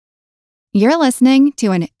You're listening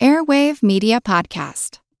to an Airwave Media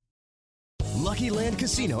Podcast. Lucky Land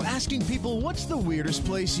Casino, asking people, what's the weirdest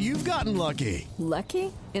place you've gotten lucky?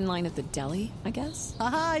 Lucky? In line at the deli, I guess?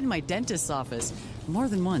 Aha, in my dentist's office. More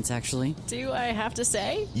than once, actually. Do I have to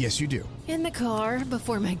say? Yes, you do. In the car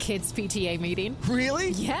before my kids' PTA meeting.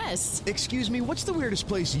 Really? Yes. Excuse me, what's the weirdest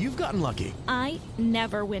place you've gotten lucky? I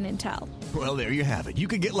never win and tell. Well, there you have it. You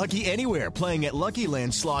can get lucky anywhere, playing at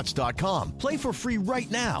LuckyLandSlots.com. Play for free right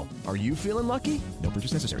now. Are you feeling lucky? No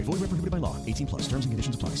purchase necessary. Void where prohibited by law. 18+. Terms and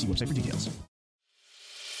conditions apply. See website for details.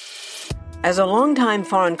 As a longtime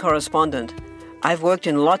foreign correspondent, I've worked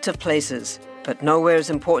in lots of places, but nowhere as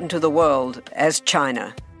important to the world as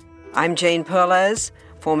China. I'm Jane Perlez,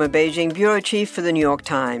 former Beijing bureau chief for the New York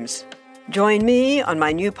Times. Join me on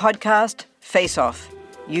my new podcast, Face Off,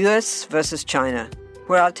 U.S. versus China,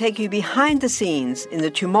 where I'll take you behind the scenes in the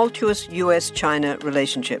tumultuous U.S.-China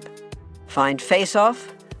relationship. Find Face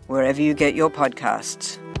Off wherever you get your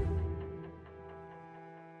podcasts.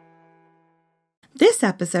 This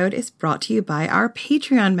episode is brought to you by our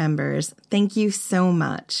Patreon members. Thank you so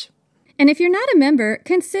much. And if you're not a member,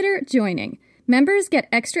 consider joining. Members get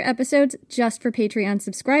extra episodes just for Patreon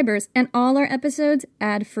subscribers, and all our episodes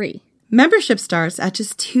ad-free. Membership starts at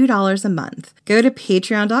just $2 a month. Go to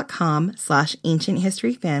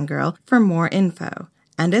patreon.com/ancienthistoryfangirl for more info.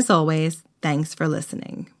 And as always, thanks for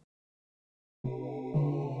listening.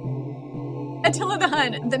 Attila the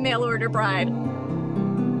Hun, the mail-order bride.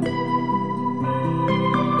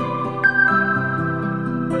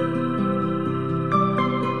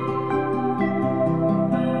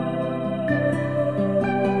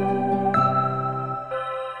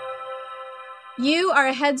 You are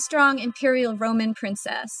a headstrong imperial Roman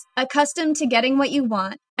princess, accustomed to getting what you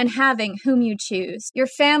want and having whom you choose. Your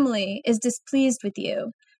family is displeased with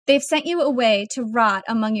you. They've sent you away to rot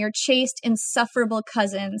among your chaste, insufferable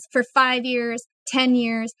cousins. For 5 years, 10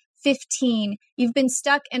 years, 15, you've been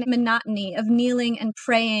stuck in a monotony of kneeling and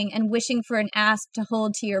praying and wishing for an asp to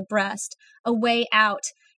hold to your breast. A way out.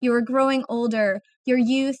 You are growing older. Your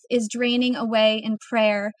youth is draining away in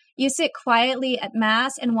prayer. You sit quietly at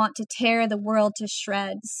Mass and want to tear the world to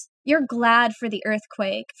shreds. You're glad for the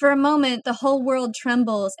earthquake. For a moment, the whole world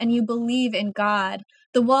trembles and you believe in God.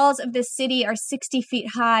 The walls of this city are 60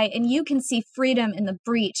 feet high and you can see freedom in the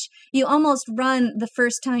breach. You almost run the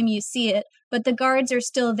first time you see it, but the guards are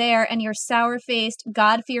still there and your sour-faced,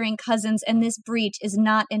 God-fearing cousins and this breach is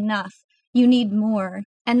not enough. You need more.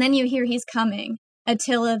 And then you hear he's coming.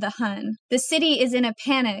 Attila the Hun. The city is in a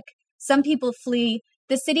panic. Some people flee.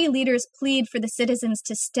 The city leaders plead for the citizens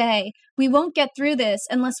to stay. We won't get through this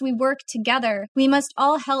unless we work together. We must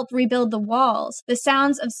all help rebuild the walls. The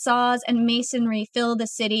sounds of saws and masonry fill the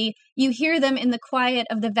city. You hear them in the quiet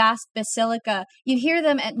of the vast basilica. You hear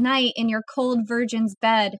them at night in your cold virgin's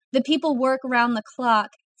bed. The people work round the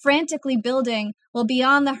clock, frantically building, while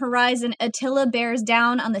beyond the horizon, Attila bears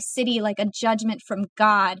down on the city like a judgment from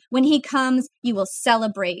God. When he comes, you will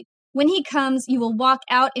celebrate. When he comes, you will walk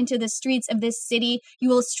out into the streets of this city. You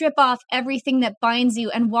will strip off everything that binds you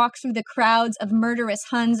and walk through the crowds of murderous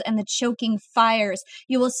Huns and the choking fires.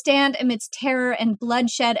 You will stand amidst terror and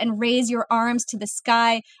bloodshed and raise your arms to the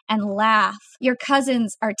sky and laugh. Your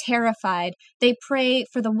cousins are terrified. They pray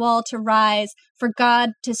for the wall to rise, for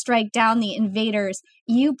God to strike down the invaders.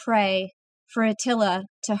 You pray for Attila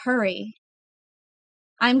to hurry.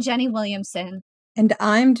 I'm Jenny Williamson. And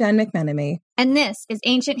I'm Jen McMenemy. And this is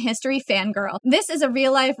Ancient History Fangirl. This is a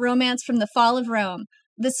real-life romance from the fall of Rome.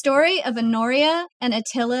 The story of Honoria and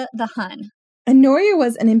Attila the Hun. Honoria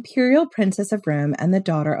was an imperial princess of Rome and the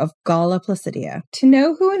daughter of Galla Placidia. To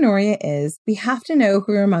know who Honoria is, we have to know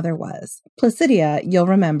who her mother was. Placidia, you'll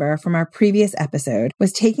remember from our previous episode,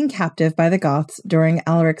 was taken captive by the Goths during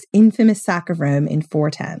Alaric's infamous sack of Rome in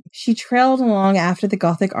 410. She trailed along after the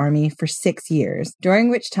Gothic army for 6 years,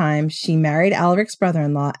 during which time she married Alaric's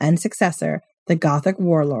brother-in-law and successor, the Gothic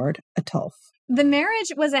warlord, Ataulf. The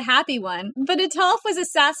marriage was a happy one, but Ataulf was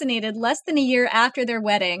assassinated less than a year after their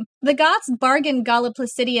wedding. The Goths bargained Galla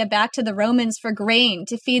Placidia back to the Romans for grain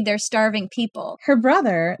to feed their starving people. Her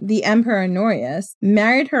brother, the Emperor Honorius,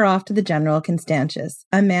 married her off to the general Constantius,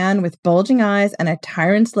 a man with bulging eyes and a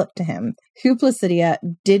tyrant's look to him, who Placidia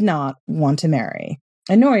did not want to marry.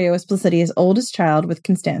 Honoria was Placidia's oldest child with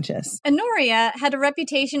Constantius. Honoria had a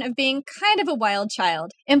reputation of being kind of a wild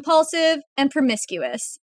child, impulsive and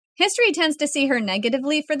promiscuous. History tends to see her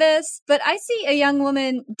negatively for this, but I see a young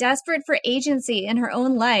woman desperate for agency in her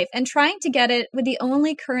own life and trying to get it with the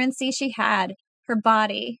only currency she had, her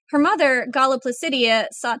body. Her mother, Galla Placidia,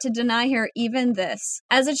 sought to deny her even this.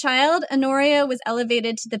 As a child, Honoria was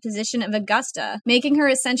elevated to the position of Augusta, making her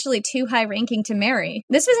essentially too high-ranking to marry.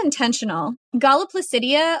 This was intentional. Galla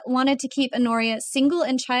Placidia wanted to keep Honoria single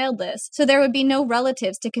and childless, so there would be no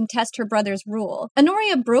relatives to contest her brother's rule.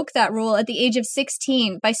 Honoria broke that rule at the age of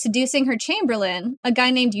 16 by seducing her chamberlain, a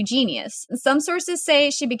guy named Eugenius. Some sources say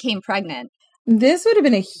she became pregnant. This would have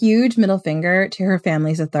been a huge middle finger to her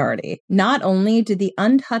family's authority. Not only did the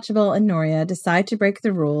untouchable Honoria decide to break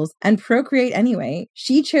the rules and procreate anyway,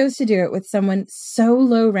 she chose to do it with someone so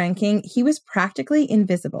low-ranking he was practically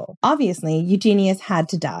invisible. Obviously, Eugenius had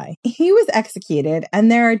to die. He was executed,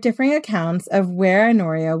 and there are differing accounts of where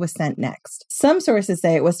Honoria was sent next. Some sources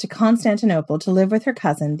say it was to Constantinople to live with her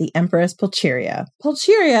cousin, the Empress Pulcheria.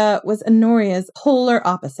 Pulcheria was Honoria's polar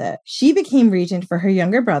opposite. She became regent for her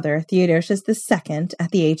younger brother, Theodosius II,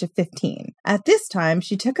 at the age of 15. At this time,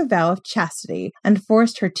 she took a vow of chastity and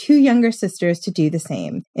forced her two younger sisters to do the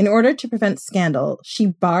same. In order to prevent scandal, she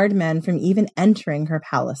barred men from even entering her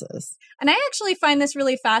palaces. And I actually find this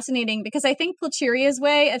really fascinating because I think Pulcheria's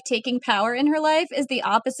way of taking power in her life is the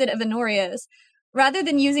opposite of Honoria's. Rather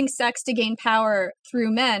than using sex to gain power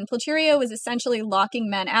through men, Pulcheria was essentially locking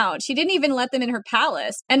men out. She didn't even let them in her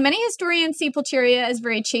palace. And many historians see Pulcheria as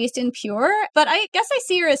very chaste and pure, but I guess I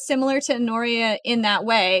see her as similar to Honoria in that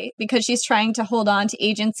way, because she's trying to hold on to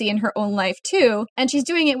agency in her own life too, and she's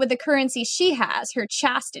doing it with the currency she has, her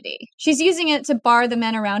chastity. She's using it to bar the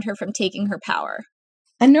men around her from taking her power.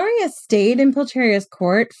 Honoria stayed in Pulcheria's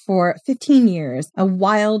court for 15 years, a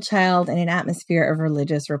wild child in an atmosphere of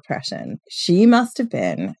religious repression. She must have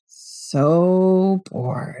been so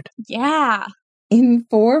bored. Yeah. In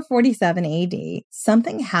 447 AD,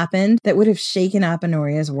 something happened that would have shaken up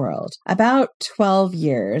Honoria's world. About 12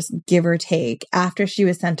 years, give or take, after she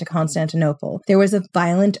was sent to Constantinople, there was a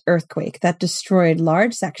violent earthquake that destroyed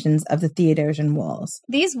large sections of the Theodosian walls.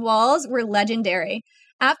 These walls were legendary.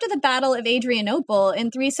 After the Battle of Adrianople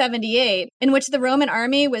in 378, in which the Roman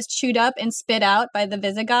army was chewed up and spit out by the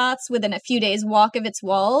Visigoths within a few days' walk of its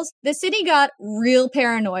walls, the city got real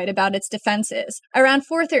paranoid about its defenses. Around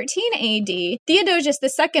 413 AD, Theodosius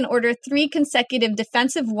II ordered 3 consecutive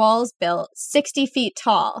defensive walls built 60 feet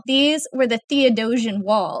tall. These were the Theodosian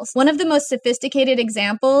walls, one of the most sophisticated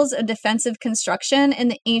examples of defensive construction in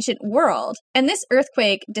the ancient world. And this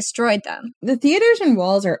earthquake destroyed them. The Theodosian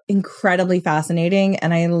walls are incredibly fascinating,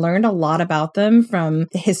 and I learned a lot about them from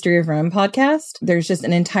the History of Rome podcast. There's just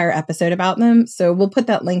an entire episode about them, so we'll put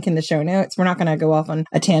that link in the show notes. We're not going to go off on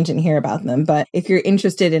a tangent here about them, but if you're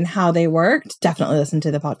interested in how they worked, definitely listen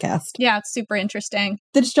to the podcast. Yeah, it's super interesting.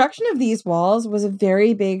 The destruction of these walls was a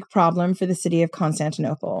very big problem for the city of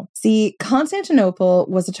Constantinople. See, Constantinople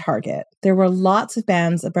was a target. There were lots of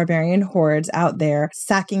bands of barbarian hordes out there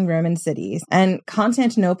sacking Roman cities, and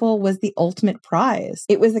Constantinople was the ultimate prize.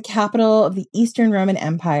 It was the capital of the Eastern Roman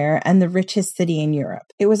Empire and the richest city in Europe.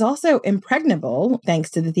 It was also impregnable thanks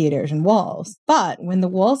to the Theodosian walls. But when the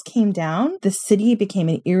walls came down, the city became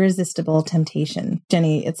an irresistible temptation.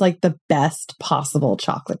 Jenny, it's like the best possible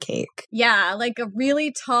chocolate cake. Yeah, like a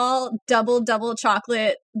really tall, double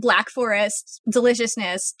chocolate, Black Forest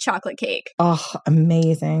deliciousness chocolate cake. Oh,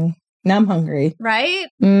 amazing. Now I'm hungry. Right?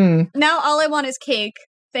 Now all I want is cake.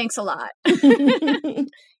 Thanks a lot.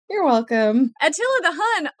 You're welcome. Attila the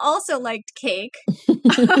Hun also liked cake.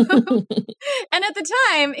 And at the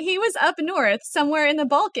time, he was up north, somewhere in the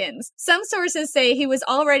Balkans. Some sources say he was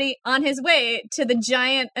already on his way to the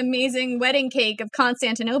giant, amazing wedding cake of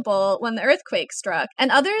Constantinople when the earthquake struck.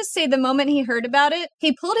 And others say the moment he heard about it,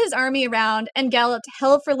 he pulled his army around and galloped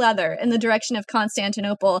hell for leather in the direction of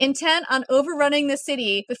Constantinople, intent on overrunning the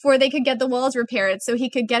city before they could get the walls repaired so he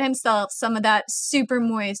could get himself some of that super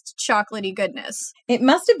moist, chocolatey goodness. It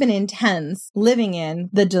must have been intense living in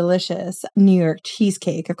the delicious New York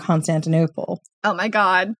cheesecake of Constantinople. Oh my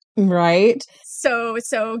God. Right?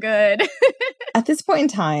 So good. At this point in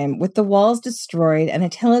time, with the walls destroyed and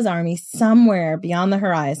Attila's army somewhere beyond the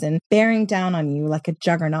horizon, bearing down on you like a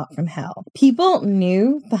juggernaut from hell, people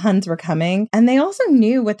knew the Huns were coming, and they also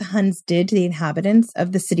knew what the Huns did to the inhabitants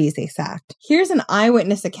of the cities they sacked. Here's an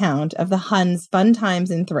eyewitness account of the Huns' fun times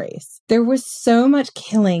in Thrace. There was so much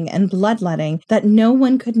killing and bloodletting that no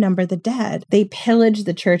one could number the dead. They pillaged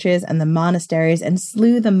the churches and the monasteries and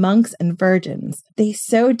slew the monks and virgins. They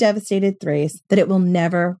so devastated Thrace that it will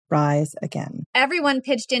never rise again. Everyone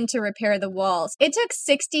pitched in to repair the walls. It took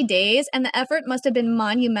 60 days, and the effort must have been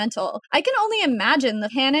monumental. I can only imagine the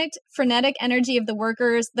panicked, frenetic energy of the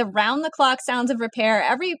workers, the round-the-clock sounds of repair,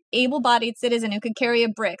 every able-bodied citizen who could carry a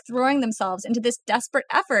brick throwing themselves into this desperate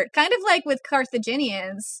effort, kind of like with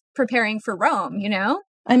Carthaginians preparing for Rome, you know?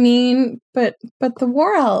 I mean, but the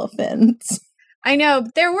war elephants. I know,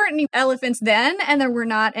 there weren't any elephants then, and there were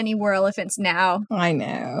not any war elephants now. I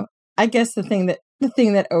know. I guess the thing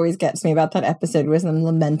that always gets me about that episode was them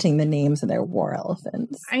lamenting the names of their war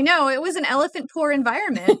elephants. I know, it was an elephant-poor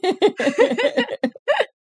environment.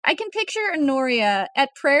 I can picture Honoria at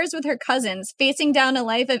prayers with her cousins, facing down a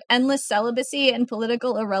life of endless celibacy and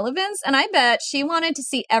political irrelevance, and I bet she wanted to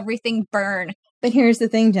see everything burn. But here's the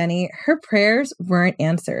thing, Jenny. Her prayers weren't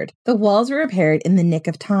answered. The walls were repaired in the nick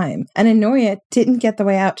of time, and Honoria didn't get the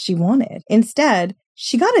way out she wanted. Instead,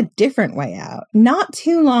 she got a different way out. Not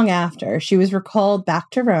too long after she was recalled back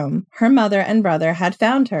to Rome, her mother and brother had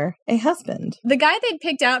found her a husband. The guy they'd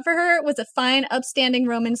picked out for her was a fine, upstanding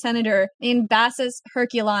Roman senator named Bassus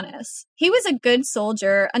Herculanus. He was a good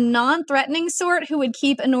soldier, a non-threatening sort who would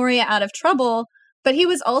keep Honoria out of trouble, but he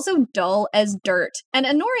was also dull as dirt. And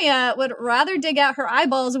Honoria would rather dig out her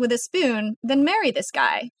eyeballs with a spoon than marry this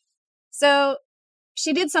guy. So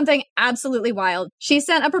she did something absolutely wild. She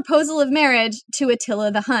sent a proposal of marriage to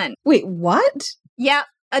Attila the Hun. Wait, what? Yeah,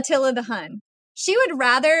 Attila the Hun. She would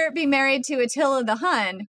rather be married to Attila the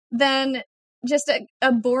Hun than just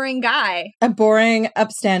a boring guy. A boring,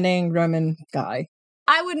 upstanding Roman guy.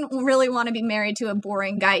 I wouldn't really want to be married to a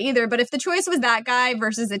boring guy either, but if the choice was that guy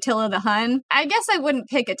versus Attila the Hun, I guess I wouldn't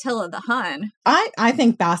pick Attila the Hun. I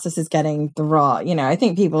think Bassus is getting the raw, I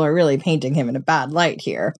think people are really painting him in a bad light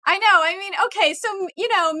here. I know, okay, so,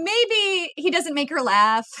 maybe he doesn't make her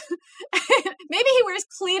laugh. Maybe he wears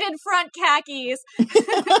pleated front khakis.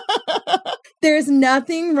 There's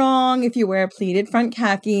nothing wrong if you wear pleated front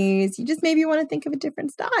khakis. You just maybe want to think of a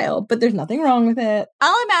different style, but there's nothing wrong with it.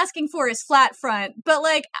 All I'm asking for is flat front, but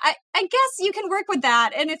I guess you can work with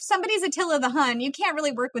that. And if somebody's Attila the Hun, you can't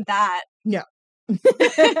really work with that. No.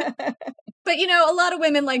 But, a lot of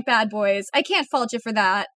women like bad boys. I can't fault you for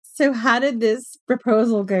that. So how did this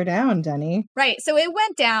proposal go down, Jenny? Right. So it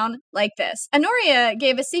went down like this. Honoria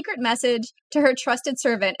gave a secret message to her trusted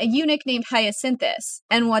servant, a eunuch named Hyacinthus.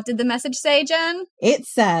 And what did the message say, Jen? It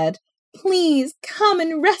said, "Please come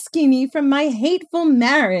and rescue me from my hateful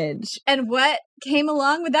marriage." And what came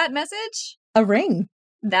along with that message? A ring.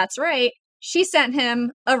 That's right. She sent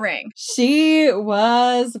him a ring. She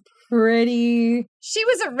was pretty... She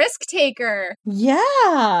was a risk taker.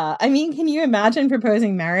 Yeah. Can you imagine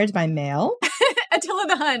proposing marriage by mail? Attila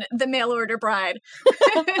the Hun, the mail order bride.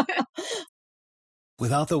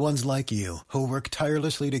 Without the ones like you, who work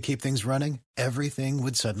tirelessly to keep things running, everything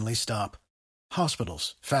would suddenly stop.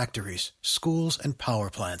 Hospitals, factories, schools, and power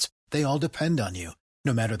plants, they all depend on you.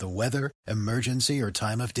 No matter the weather, emergency, or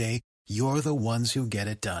time of day, you're the ones who get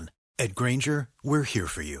it done. At Grainger, we're here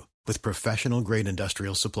for you with professional-grade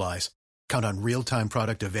industrial supplies. Count on real-time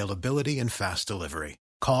product availability and fast delivery.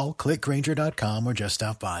 Call, clickgrainger.com, or just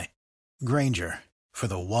stop by. Grainger, for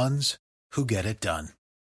the ones who get it done.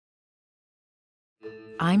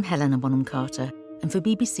 I'm Helena Bonham Carter, and for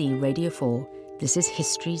BBC Radio 4, this is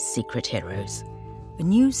History's Secret Heroes, a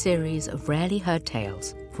new series of rarely heard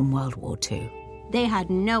tales from World War II. They had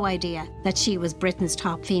no idea that she was Britain's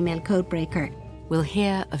top female codebreaker. We'll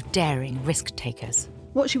hear of daring risk-takers.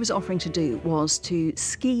 What she was offering to do was to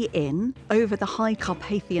ski in over the high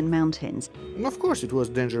Carpathian mountains. Of course it was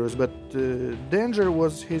dangerous, but danger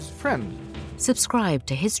was his friend. Subscribe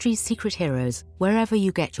to History's Secret Heroes wherever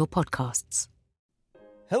you get your podcasts.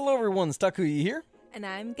 Hello everyone, Takuya here. And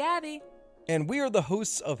I'm Gabby. And we are the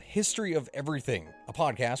hosts of History of Everything, a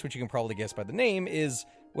podcast which you can probably guess by the name is,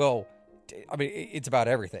 it's about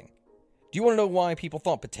everything. Do you want to know why people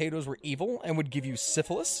thought potatoes were evil and would give you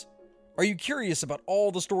syphilis? Are you curious about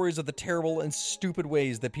all the stories of the terrible and stupid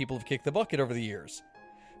ways that people have kicked the bucket over the years?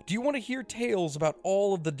 Do you want to hear tales about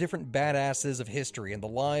all of the different badasses of history and the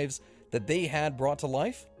lives that they had brought to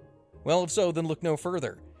life? Well, if so, then look no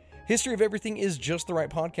further. History of Everything is just the right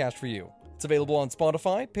podcast for you. It's available on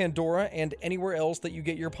Spotify, Pandora, and anywhere else that you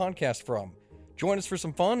get your podcast from. Join us for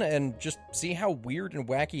some fun and just see how weird and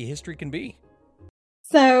wacky history can be.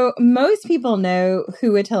 So most people know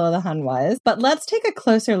who Attila the Hun was, but let's take a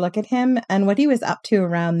closer look at him and what he was up to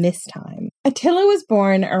around this time. Attila was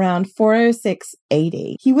born around 406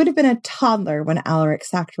 AD. He would have been a toddler when Alaric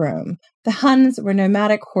sacked Rome. The Huns were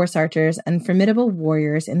nomadic horse archers and formidable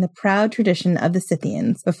warriors in the proud tradition of the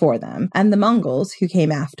Scythians before them, and the Mongols who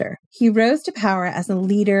came after. He rose to power as a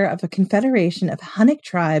leader of a confederation of Hunnic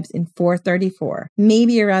tribes in 434,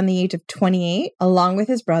 maybe around the age of 28, along with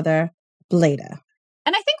his brother, Bleda.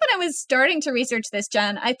 And I think when I was starting to research this,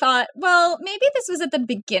 Jen, I thought, well, maybe this was at the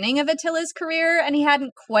beginning of Attila's career and he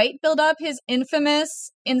hadn't quite built up his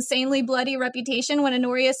infamous, insanely bloody reputation when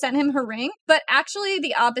Honoria sent him her ring. But actually,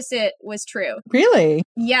 the opposite was true. Really?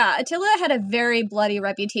 Yeah, Attila had a very bloody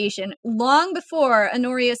reputation long before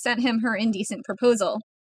Honoria sent him her indecent proposal.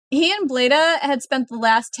 He and Bleda had spent the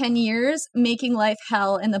last 10 years making life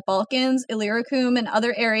hell in the Balkans, Illyricum, and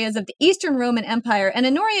other areas of the Eastern Roman Empire, and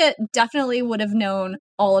Honoria definitely would have known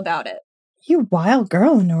all about it. You wild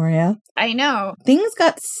girl, Honoria. I know. Things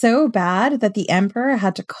got so bad that the emperor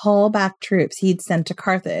had to call back troops he'd sent to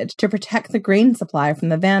Carthage to protect the grain supply from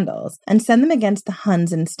the Vandals and send them against the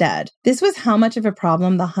Huns instead. This was how much of a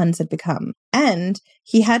problem the Huns had become. And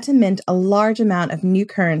he had to mint a large amount of new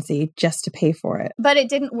currency just to pay for it. But it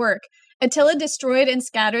didn't work. Attila destroyed and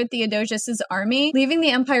scattered Theodosius' army, leaving the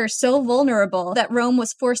empire so vulnerable that Rome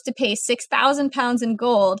was forced to pay 6,000 pounds in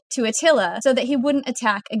gold to Attila so that he wouldn't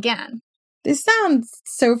attack again. This sounds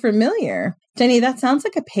so familiar. Jenny, that sounds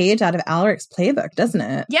like a page out of Alaric's playbook, doesn't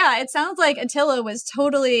it? Yeah, it sounds like Attila was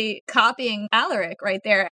totally copying Alaric right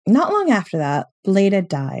there. Not long after that, Bleda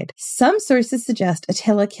died. Some sources suggest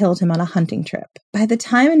Attila killed him on a hunting trip. By the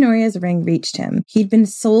time Honoria's ring reached him, he'd been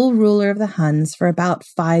sole ruler of the Huns for about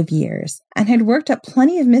 5 years and had worked up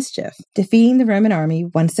plenty of mischief, defeating the Roman army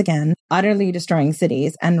once again, utterly destroying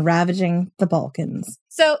cities, and ravaging the Balkans.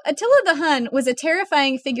 So Attila the Hun was a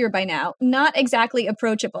terrifying figure by now, not exactly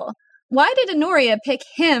approachable. Why did Honoria pick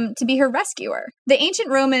him to be her rescuer? The ancient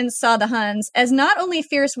Romans saw the Huns as not only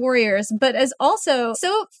fierce warriors, but as also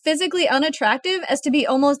so physically unattractive as to be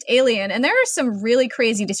almost alien, and there are some really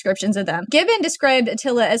crazy descriptions of them. Gibbon described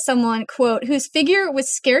Attila as someone, quote, whose figure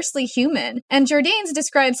was scarcely human, and Jordanes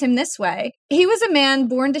describes him this way. He was a man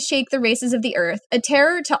born to shake the races of the earth, a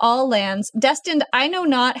terror to all lands, destined I know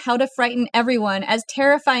not how to frighten everyone as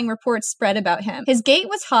terrifying reports spread about him. His gait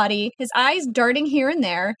was haughty, his eyes darting here and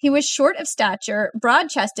there. He was short of stature,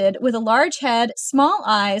 broad-chested, with a large head, small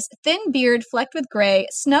eyes, thin beard flecked with gray,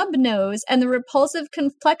 snub nose, and the repulsive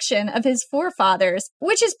complexion of his forefathers,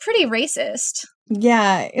 which is pretty racist.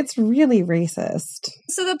 Yeah, it's really racist.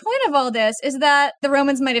 So the point of all this is that the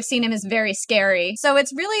Romans might have seen him as very scary. So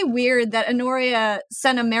it's really weird that Honoria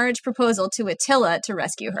sent a marriage proposal to Attila to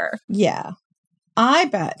rescue her. Yeah. I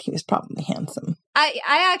bet he was probably handsome. I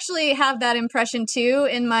actually have that impression too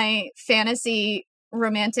in my fantasy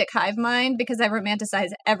romantic hive mind because I romanticize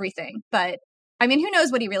everything. But I mean, who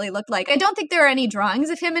knows what he really looked like? I don't think there are any drawings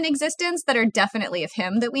of him in existence that are definitely of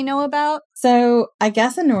him that we know about. So I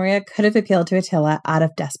guess Honoria could have appealed to Attila out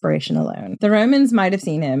of desperation alone. The Romans might have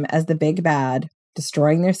seen him as the big bad,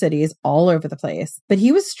 destroying their cities all over the place. But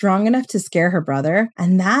he was strong enough to scare her brother,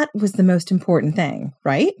 and that was the most important thing,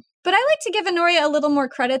 right? But I like to give Honoria a little more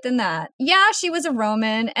credit than that. Yeah, she was a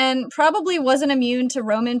Roman and probably wasn't immune to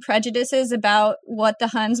Roman prejudices about what the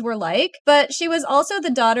Huns were like, but she was also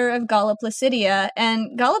the daughter of Galla Placidia,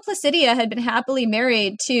 and Galla Placidia had been happily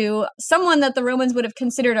married to someone that the Romans would have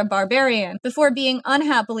considered a barbarian before being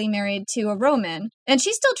unhappily married to a Roman. And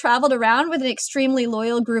she still traveled around with an extremely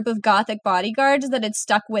loyal group of Gothic bodyguards that had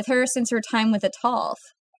stuck with her since her time with Ataulf.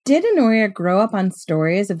 Did Honoria grow up on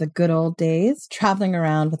stories of the good old days, traveling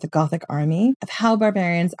around with the Gothic army, of how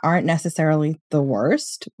barbarians aren't necessarily the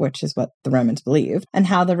worst, which is what the Romans believed, and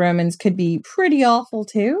how the Romans could be pretty awful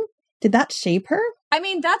too? Did that shape her? I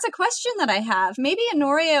mean, that's a question that I have. Maybe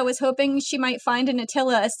Honoria was hoping she might find in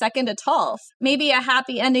Attila a second Ataulf. Maybe a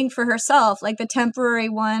happy ending for herself, like the temporary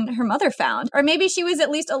one her mother found. Or maybe she was at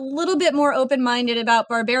least a little bit more open-minded about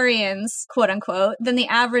barbarians, quote-unquote, than the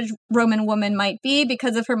average Roman woman might be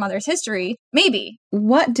because of her mother's history. Maybe.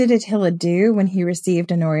 What did Attila do when he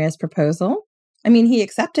received Honoria's proposal? I mean, he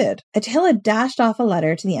accepted. Attila dashed off a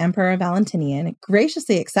letter to the Emperor Valentinian,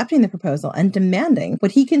 graciously accepting the proposal and demanding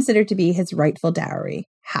what he considered to be his rightful dowry,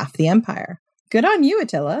 half the empire. Good on you,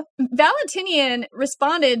 Attila. Valentinian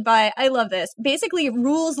responded by, I love this, basically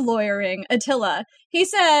rules lawyering Attila. He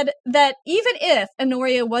said that even if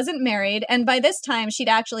Honoria wasn't married, and by this time she'd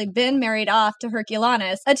actually been married off to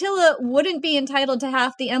Herculanus, Attila wouldn't be entitled to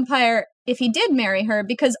half the empire if he did marry her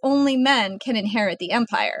because only men can inherit the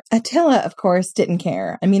empire. Attila, of course, didn't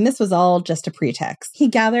care. I mean, this was all just a pretext. He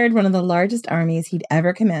gathered one of the largest armies he'd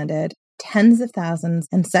ever commanded, tens of thousands,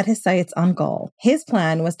 and set his sights on Gaul. His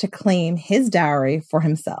plan was to claim his dowry for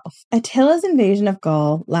himself. Attila's invasion of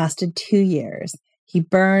Gaul lasted 2 years. He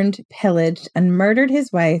burned, pillaged, and murdered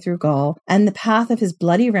his way through Gaul, and the path of his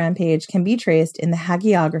bloody rampage can be traced in the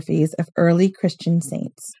hagiographies of early Christian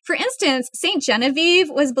saints. For instance, Saint Genevieve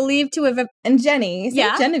was believed to have... And Jenny,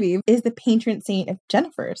 Saint Genevieve is the patron saint of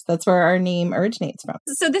Jennifers. That's where our name originates from.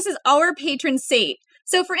 So this is our patron saint.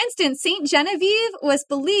 So, for instance, Saint Genevieve was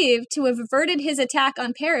believed to have averted his attack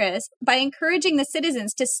on Paris by encouraging the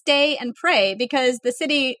citizens to stay and pray, because the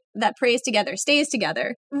city that prays together stays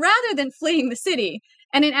together, rather than fleeing the city.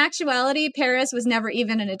 And in actuality, Paris was never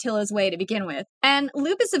even in Attila's way to begin with. And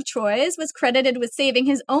Lupus of Troyes was credited with saving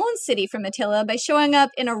his own city from Attila by showing up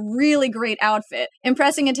in a really great outfit,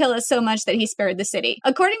 impressing Attila so much that he spared the city.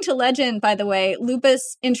 According to legend, by the way,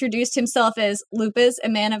 Lupus introduced himself as Lupus, a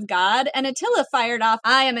man of God, and Attila fired off,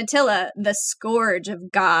 "I am Attila, the scourge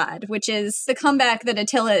of God," which is the comeback that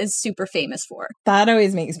Attila is super famous for. That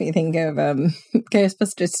always makes me think of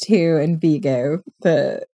Ghostbusters 2 and Vigo,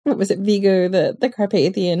 what was it? Vigo, the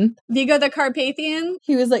Carpathian. Vigo the Carpathian?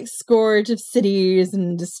 He was like scourge of cities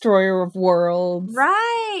and destroyer of worlds.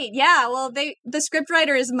 Right. Yeah. Well, the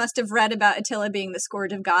scriptwriters must have read about Attila being the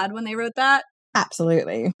scourge of God when they wrote that.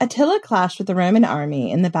 Absolutely. Attila clashed with the Roman army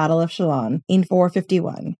in the Battle of Chalon in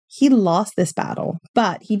 451. He lost this battle,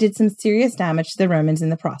 but he did some serious damage to the Romans in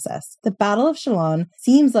the process. The Battle of Chalon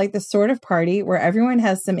seems like the sort of party where everyone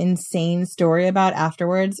has some insane story about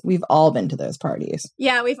afterwards. We've all been to those parties.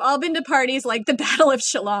 Yeah, we've all been to parties like the Battle of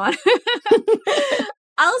Chalon.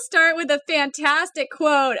 I'll start with a fantastic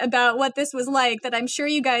quote about what this was like that I'm sure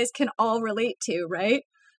you guys can all relate to, right?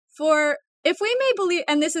 For if we may believe,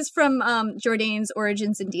 and this is from Jourdain's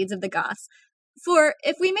Origins and Deeds of the Goths, for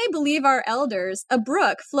if we may believe our elders, a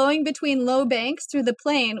brook flowing between low banks through the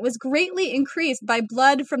plain was greatly increased by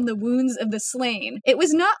blood from the wounds of the slain. It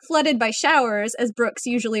was not flooded by showers, as brooks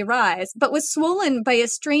usually rise, but was swollen by a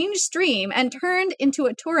strange stream and turned into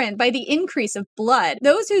a torrent by the increase of blood.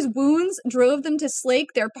 Those whose wounds drove them to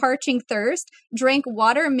slake their parching thirst drank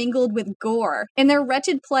water mingled with gore. In their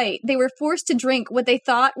wretched plight, they were forced to drink what they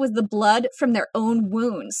thought was the blood from their own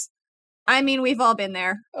wounds. I mean, we've all been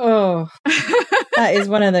there. Oh, that is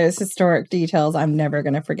one of those historic details I'm never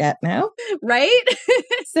going to forget now. Right?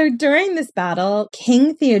 So during this battle,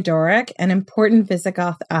 King Theodoric, an important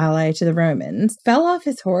Visigoth ally to the Romans, fell off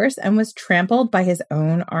his horse and was trampled by his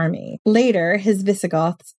own army. Later, his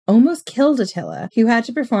Visigoths almost killed Attila, who had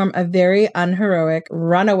to perform a very unheroic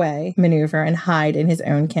runaway maneuver and hide in his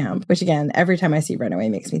own camp, which again, every time I see runaway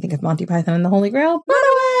makes me think of Monty Python and the Holy Grail.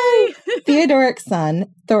 Runaway! Theodoric's son,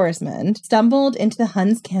 Thorismund, stumbled into the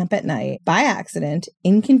Huns' camp at night by accident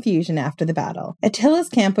in confusion after the battle. Attila's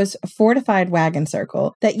camp was a fortified wagon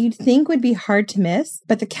circle that you'd think would be hard to miss,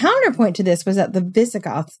 but the counterpoint to this was that the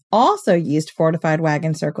Visigoths also used fortified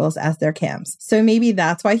wagon circles as their camps. So maybe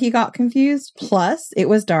that's why he got confused. Plus, it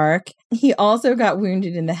was dark. He also got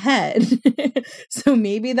wounded in the head. So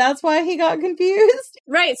maybe that's why he got confused.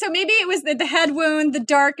 Right. So maybe it was the head wound, the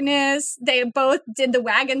darkness. They both did the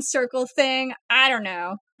wagon circle thing. I don't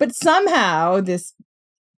know. But somehow this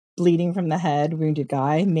bleeding from the head wounded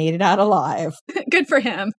guy made it out alive. Good for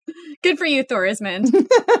him. Good for you, Thorismund.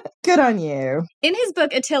 Good on you. In his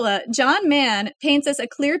book, Attila, John Mann paints us a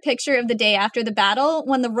clear picture of the day after the battle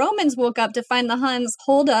when the Romans woke up to find the Huns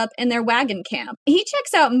holed up in their wagon camp. He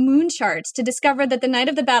checks out moon charts to discover that the night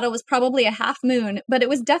of the battle was probably a half moon, but it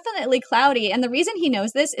was definitely cloudy, and the reason he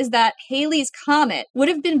knows this is that Halley's Comet would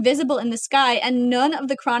have been visible in the sky, and none of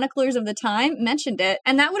the chroniclers of the time mentioned it,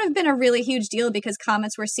 and that would have been a really huge deal because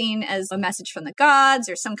comets were seen as a message from the gods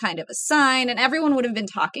or some kind of a sign, and everyone would have been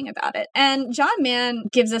talking about it. And John Mann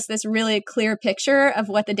gives us this really clear picture of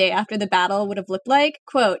what the day after the battle would have looked like.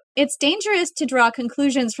 Quote, "It's dangerous to draw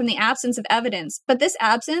conclusions from the absence of evidence, but this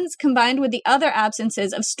absence, combined with the other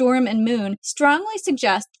absences of storm and moon, strongly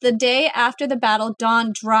suggest the day after the battle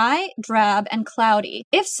dawned dry, drab, and cloudy.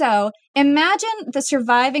 If so, imagine the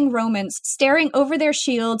surviving Romans staring over their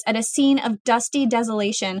shields at a scene of dusty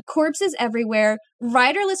desolation, corpses everywhere,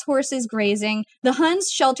 riderless horses grazing, the Huns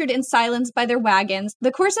sheltered in silence by their wagons,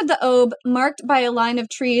 the course of the Obe marked by a line of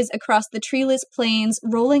trees across the treeless plains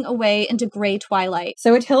rolling away into gray twilight."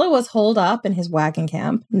 So Attila was holed up in his wagon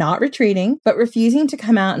camp, not retreating, but refusing to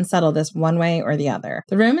come out and settle this one way or the other.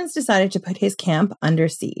 The Romans decided to put his camp under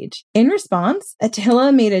siege. In response,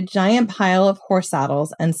 Attila made a giant pile of horse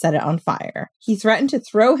saddles and set it on fire. He threatened to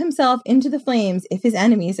throw himself into the flames if his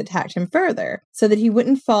enemies attacked him further, so that he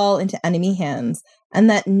wouldn't fall into enemy hands, and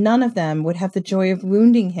that none of them would have the joy of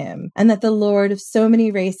wounding him, and that the lord of so many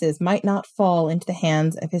races might not fall into the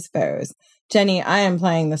hands of his foes. Jenny, I am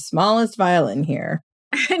playing the smallest violin here.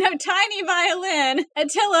 I know, tiny violin.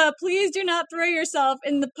 Attila, please do not throw yourself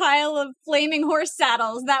in the pile of flaming horse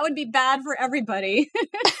saddles. That would be bad for everybody.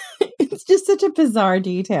 It's just such a bizarre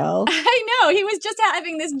detail. I know. He was just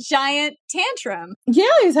having this giant tantrum.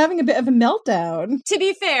 Yeah, he was having a bit of a meltdown. To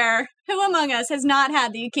be fair, who among us has not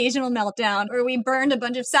had the occasional meltdown where we burned a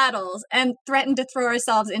bunch of saddles and threatened to throw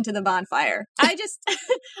ourselves into the bonfire? I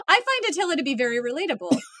find Attila to be very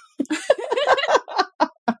relatable.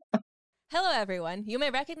 Hello, everyone. You may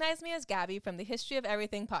recognize me as Gabby from the History of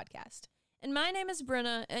Everything podcast. And my name is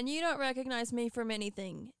Brenna, and you don't recognize me from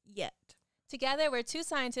anything yet. Together, we're two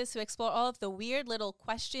scientists who explore all of the weird little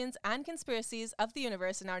questions and conspiracies of the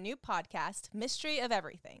universe in our new podcast, Mystery of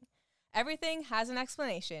Everything. Everything has an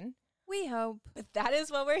explanation. We hope. But that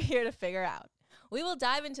is what we're here to figure out. We will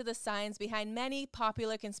dive into the science behind many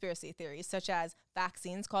popular conspiracy theories, such as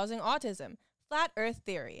vaccines causing autism, flat earth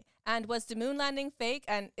theory, and was the moon landing fake?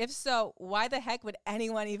 And if so, why the heck would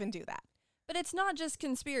anyone even do that? But it's not just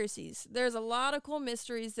conspiracies. There's a lot of cool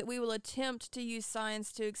mysteries that we will attempt to use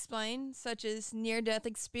science to explain, such as near-death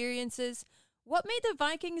experiences, what made the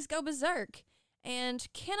Vikings go berserk, and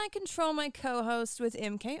can I control my co-host with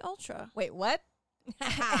MK Ultra? Wait, what?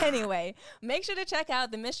 Anyway, make sure to check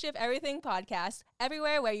out the Mystery of Everything podcast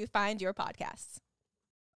everywhere where you find your podcasts.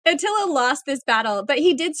 Attila lost this battle, but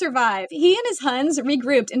he did survive. He and his Huns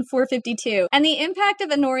regrouped in 452, and the impact of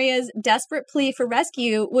Honoria's desperate plea for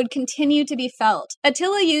rescue would continue to be felt.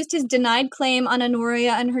 Attila used his denied claim on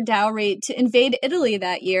Honoria and her dowry to invade Italy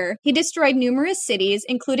that year. He destroyed numerous cities,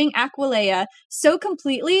 including Aquileia, so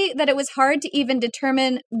completely that it was hard to even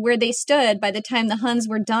determine where they stood by the time the Huns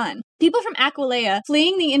were done. People from Aquileia,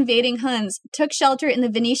 fleeing the invading Huns, took shelter in the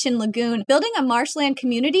Venetian lagoon, building a marshland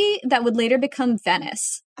community that would later become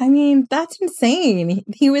Venice. I mean, that's insane.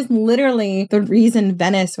 He was literally the reason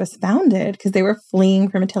Venice was founded, because they were fleeing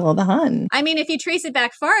from Attila the Hun. I mean, if you trace it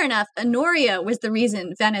back far enough, Honoria was the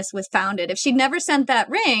reason Venice was founded. If she'd never sent that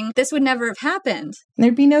ring, this would never have happened.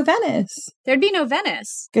 There'd be no Venice. There'd be no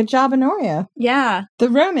Venice. Good job, Honoria. Yeah. The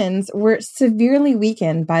Romans were severely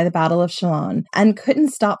weakened by the Battle of Chalon and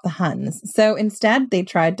couldn't stop the Huns, so instead they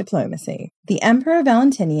tried diplomacy. The Emperor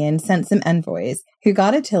Valentinian sent some envoys who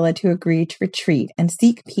got Attila to agree to retreat and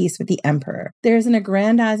seek peace with the emperor. There is an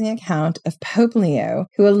aggrandizing account of Pope Leo,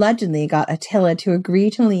 who allegedly got Attila to agree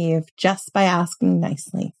to leave just by asking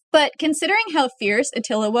nicely. But considering how fierce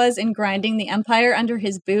Attila was in grinding the empire under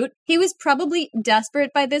his boot, he was probably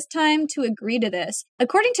desperate by this time to agree to this.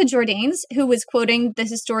 According to Jordanes, who was quoting the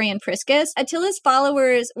historian Priscus, Attila's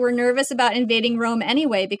followers were nervous about invading Rome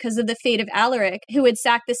anyway because of the fate of Alaric, who had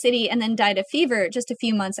sacked the city and then died of fever just a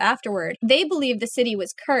few months afterward. They believed the city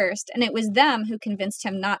was cursed, and it was them who convinced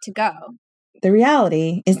him not to go. The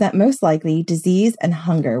reality is that most likely disease and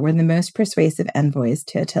hunger were the most persuasive envoys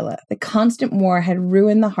to Attila. The constant war had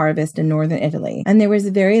ruined the harvest in northern Italy, and there was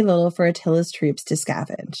very little for Attila's troops to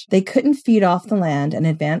scavenge. They couldn't feed off the land and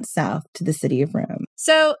advance south to the city of Rome.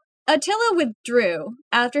 So Attila withdrew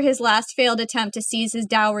after his last failed attempt to seize his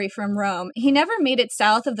dowry from Rome. He never made it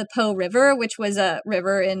south of the Po River, which was a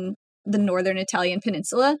river in the northern Italian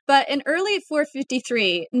peninsula. But in early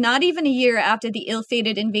 453, not even a year after the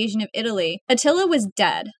ill-fated invasion of Italy, Attila was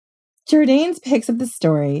dead. Jordanes picks up the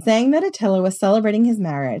story, saying that Attila was celebrating his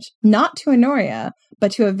marriage, not to Honoria,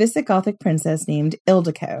 but to a Visigothic princess named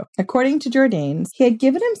Ildico. According to Jordanes, he had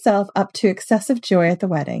given himself up to excessive joy at the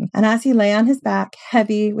wedding, and as he lay on his back,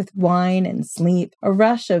 heavy with wine and sleep, a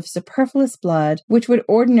rush of superfluous blood, which would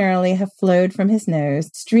ordinarily have flowed from his nose,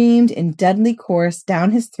 streamed in deadly course down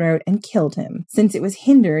his throat and killed him, since it was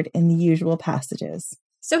hindered in the usual passages.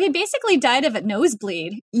 So he basically died of a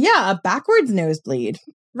nosebleed. Yeah, a backwards nosebleed.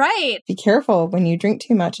 Right. Be careful when you drink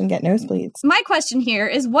too much and get nosebleeds. My question here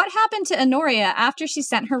is what happened to Honoria after she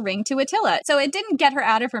sent her ring to Attila? So it didn't get her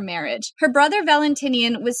out of her marriage. Her brother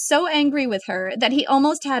Valentinian was so angry with her that he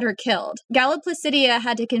almost had her killed. Galla Placidia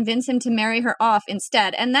had to convince him to marry her off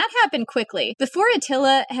instead, and that happened quickly. Before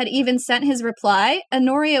Attila had even sent his reply,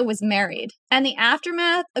 Honoria was married. And the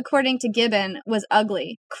aftermath, according to Gibbon, was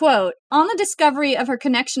ugly. Quote, on the discovery of her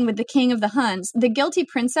connection with the king of the Huns, the guilty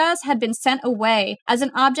princess had been sent away as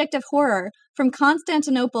an object of horror from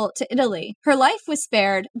Constantinople to Italy. Her life was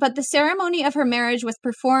spared, but the ceremony of her marriage was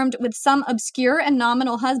performed with some obscure and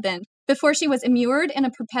nominal husband before she was immured in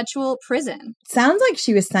a perpetual prison. Sounds like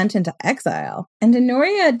she was sent into exile. And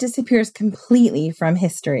Honoria disappears completely from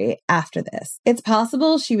history after this. It's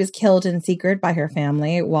possible she was killed in secret by her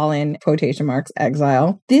family while in, quotation marks,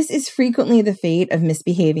 exile. This is frequently the fate of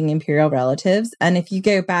misbehaving imperial relatives. And if you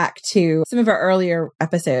go back to some of our earlier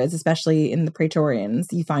episodes, especially in the Praetorians,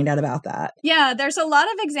 you find out about that. Yeah, there's a lot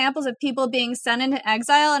of examples of people being sent into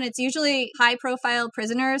exile, and it's usually high-profile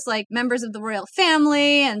prisoners like members of the royal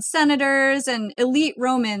family and senators senators and elite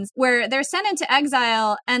Romans, where they're sent into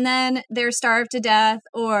exile and then they're starved to death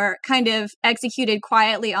or kind of executed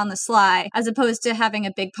quietly on the sly, as opposed to having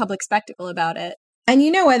a big public spectacle about it. And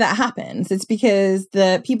you know why that happens. It's because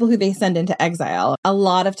the people who they send into exile a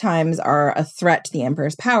lot of times are a threat to the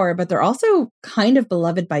emperor's power, but they're also kind of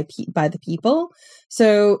beloved by the people.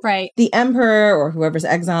 So the emperor or whoever's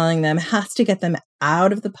exiling them has to get them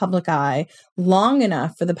out of the public eye long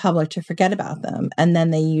enough for the public to forget about them. And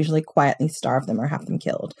then they usually quietly starve them or have them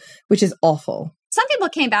killed, which is awful. Some people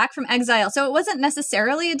came back from exile, so it wasn't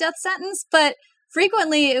necessarily a death sentence, but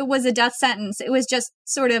frequently it was a death sentence. It was just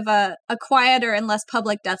sort of a quieter and less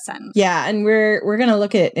public death sentence. Yeah, and we're going to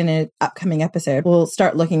look at in an upcoming episode. We'll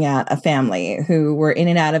start looking at a family who were in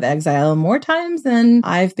and out of exile more times than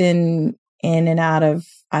I've been in and out of,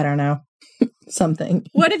 I don't know, something.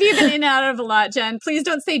 What have you been in and out of a lot, Jen? Please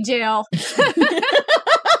don't say jail.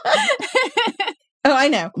 Oh, I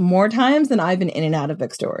know. More times than I've been in and out of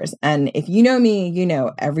bookstores. And if you know me, you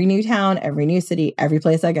know every new town, every new city, every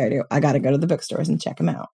place I go to, I got to go to the bookstores and check them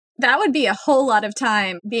out. That would be a whole lot of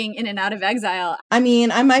time being in and out of exile. I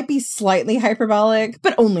mean, I might be slightly hyperbolic,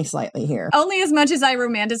 but only slightly here. Only as much as I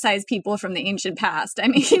romanticize people from the ancient past. I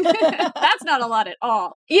mean, that's not a lot at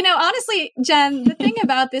all. You know, honestly, Jen, the thing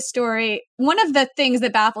about this story, one of the things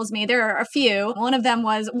that baffles me, there are a few. One of them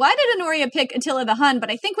was, why did Honoria pick Attila the Hun?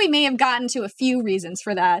 But I think we may have gotten to a few reasons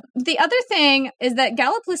for that. The other thing is that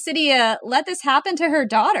Galla Placidia let this happen to her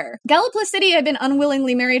daughter. Galla Placidia had been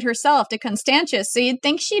unwillingly married herself to Constantius, so you'd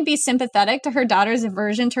think she'd be sympathetic to her daughter's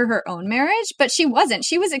aversion to her own marriage, but she wasn't.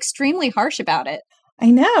 She was extremely harsh about it.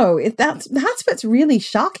 I know. That's what's really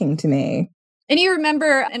shocking to me. And you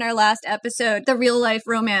remember in our last episode, the real life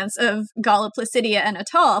romance of Galla Placidia and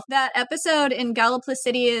Attila, that episode in Galla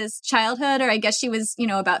Placidia's childhood, or I guess she was,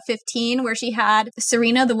 about 15, where she had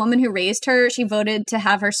Serena, the woman who raised her, she voted to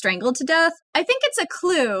have her strangled to death. I think it's a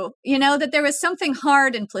clue, that there was something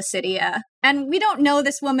hard in Placidia. And we don't know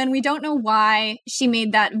this woman. We don't know why she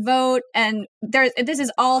made that vote. And this is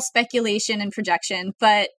all speculation and projection,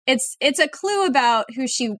 but it's a clue about who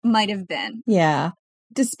she might have been. Yeah.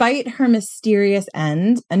 Despite her mysterious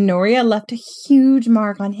end, Honoria left a huge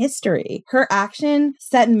mark on history. Her action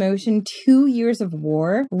set in motion 2 years of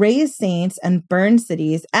war, raised saints and burned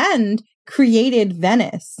cities, and created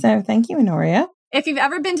Venice. So thank you, Honoria. If you've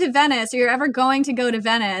ever been to Venice or you're ever going to go to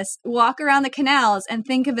Venice, walk around the canals and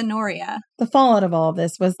think of Honoria. The fallout of all of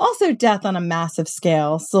this was also death on a massive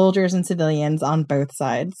scale, soldiers and civilians on both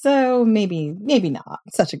sides. So maybe not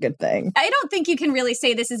such a good thing. I don't think you can really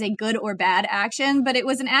say this is a good or bad action, but it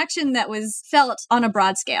was an action that was felt on a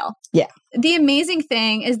broad scale. Yeah. The amazing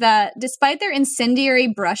thing is that despite their incendiary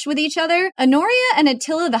brush with each other, Honoria and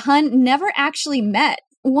Attila the Hun never actually met.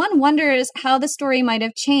 One wonders how the story might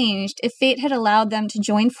have changed if fate had allowed them to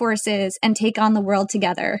join forces and take on the world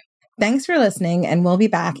together. Thanks for listening, and we'll be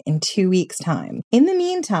back in 2 weeks' time. In the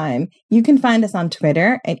meantime, you can find us on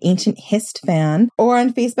Twitter at Ancient Hist Fan or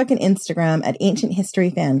on Facebook and Instagram at Ancient History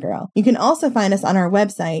Fangirl. You can also find us on our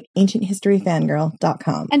website,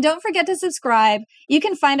 ancienthistoryfangirl.com. And don't forget to subscribe. You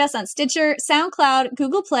can find us on Stitcher, SoundCloud,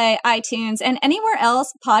 Google Play, iTunes, and anywhere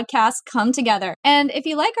else podcasts come together. And if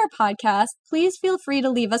you like our podcast, please feel free to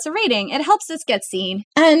leave us a rating. It helps us get seen.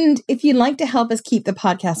 And if you'd like to help us keep the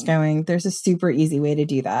podcast going, there's a super easy way to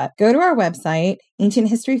do that. Go to our website,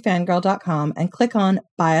 ancienthistoryfangirl.com, and click on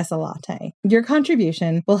Buy Us a Latte. Your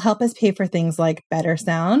contribution will help us pay for things like better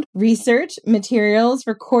sound, research, materials,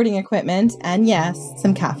 recording equipment, and yes,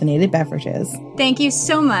 some caffeinated beverages. Thank you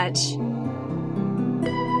so much.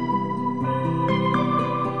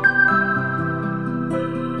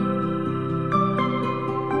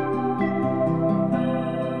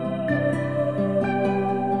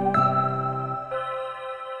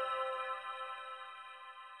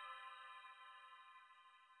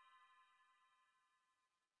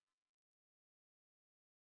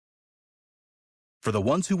 For the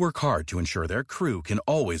ones who work hard to ensure their crew can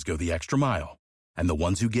always go the extra mile, and the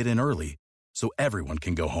ones who get in early so everyone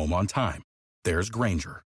can go home on time, there's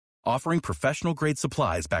Grainger, offering professional-grade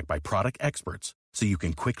supplies backed by product experts so you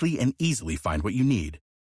can quickly and easily find what you need.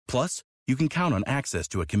 Plus, you can count on access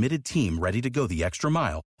to a committed team ready to go the extra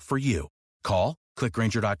mile for you. Call, click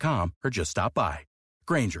Grainger.com, or just stop by.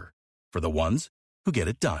 Grainger, for the ones who get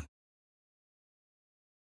it done.